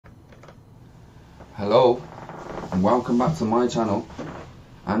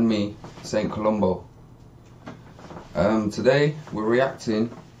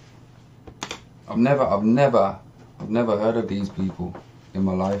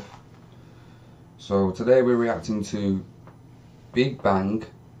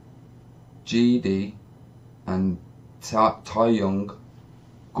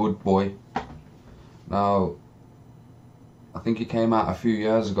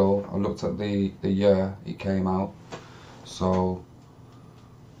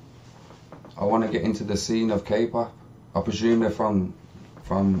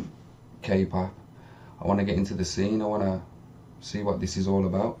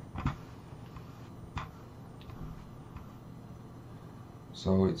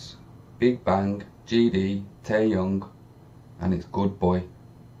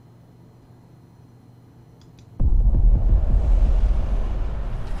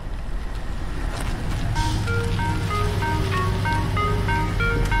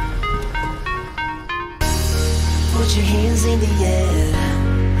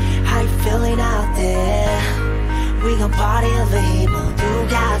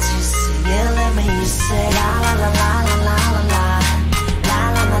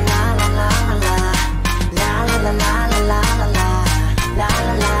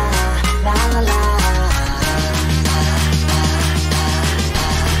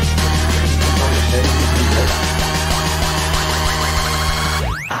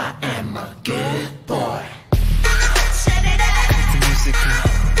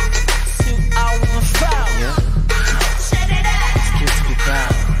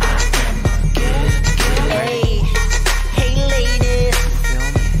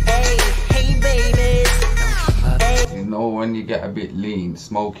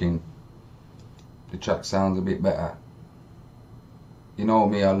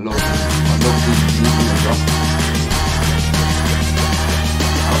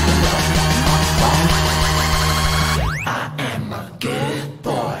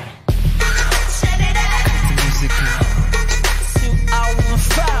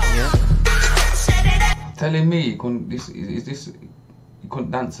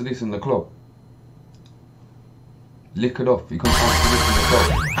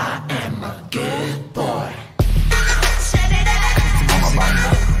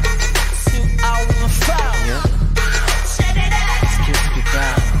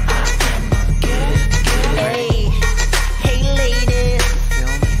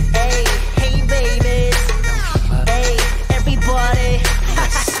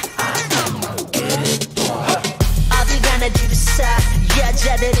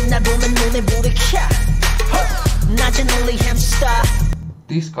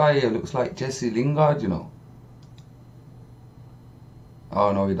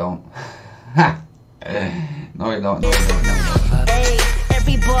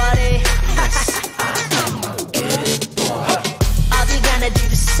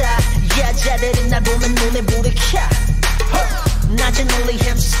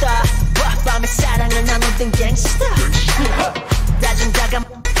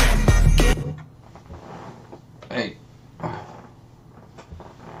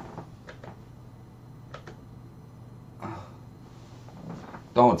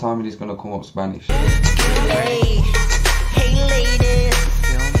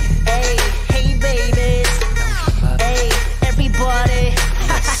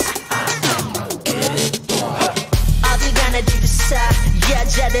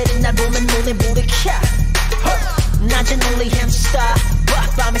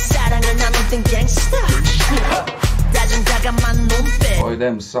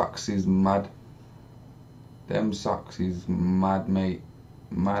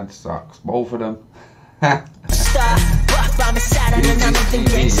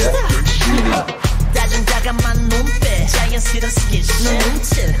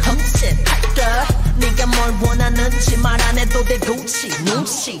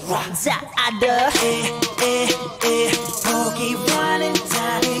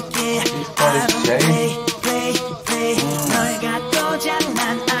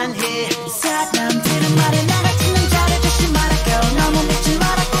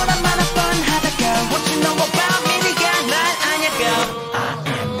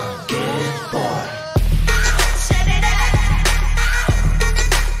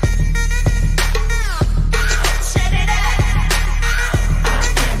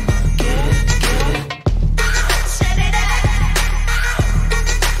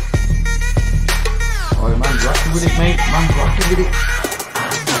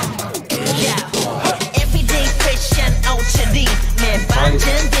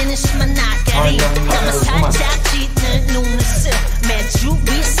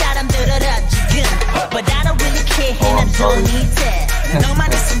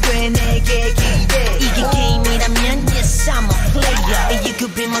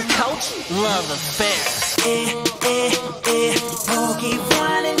my coach, love affair.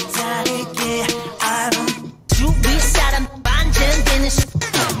 보기와는 다르게 주위 사람 반전되는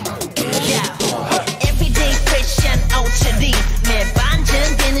Everyday fashion 옷차림 내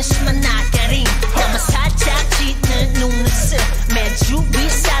반전되는 심한 나가림 나만 살짝 짙은 눈웃음 매 주위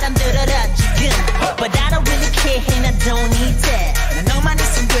사람들 알아 지금 But I don't really care and I don't need that 난 너만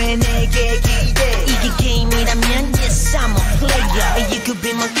있으면 돼 내게 기대 이게 게임이라면 yes I'm a player And you could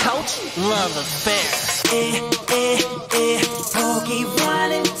be my coach, love affair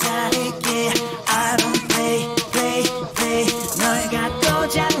보기와는 다르게 I don't play 널 갖고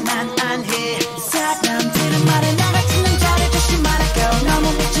장난 안 해 사람들은 말해 나 같은 남자를 조심하라고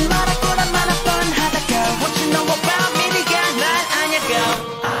너무 믿지 말라고 난 말할 뻔하다고 What you know about me 네가 날 아냐고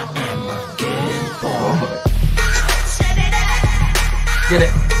I am a good boy Set it up Get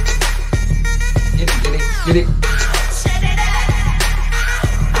it. Get it, get it, get it. Set it up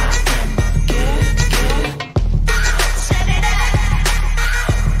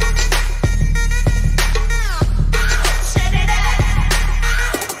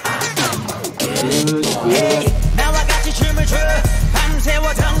나와 같이 춤을 춰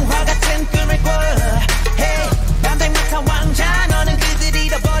밤새워童话 같은 꿈을 꿔 Hey 남백마타 왕자 너는 그들이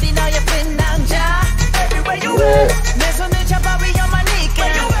잃어버린 너의 예쁜 남자 Everywhere you are 내 손을 잡아 위험하니까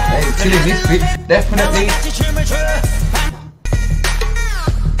Hey, killing this bit, definitely. 나와 같이 춤을 춰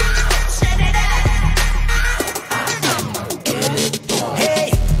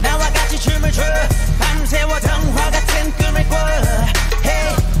Hey 나와 같이 춤을 춰 밤새워童话 같은 꿈을 꿔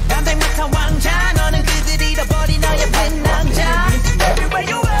Hey 남백마타 왕자 너는 그들이 잃어버린 너의 예쁜 남자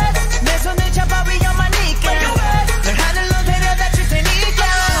Everywhere you are 내 손을 잡아 위험하니까 널 하늘로 데려다 줄 테니까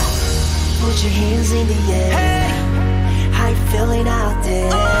Put your hands in the air hey. How you feeling out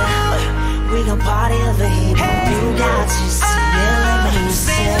there We gon' party over here hey. You got to see it let me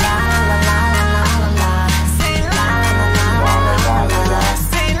say la la la la la la Say la la la la la la la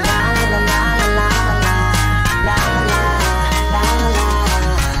Say la la la la la la la la la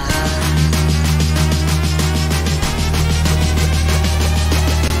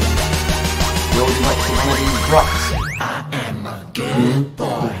Yo, you like some of these drops? I am a good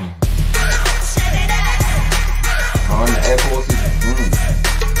boy On the Air Forces.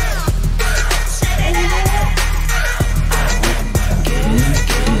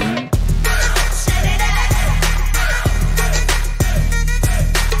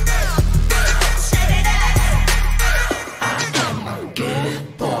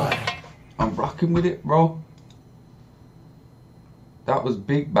 I'm rocking with it, bro. That was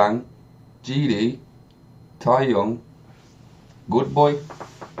Big Bang, GD, Taeyang, good boy.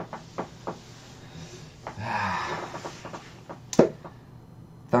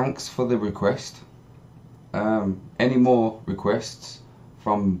 Thanks for the request. Any more requests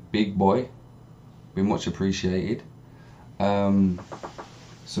from Big Boy, be much appreciated.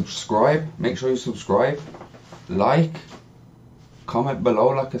 Subscribe, make sure you subscribe, like, comment below,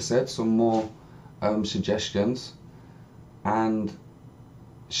 like I said, some more suggestions, and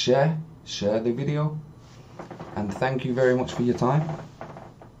share the video. And thank you very much for your time.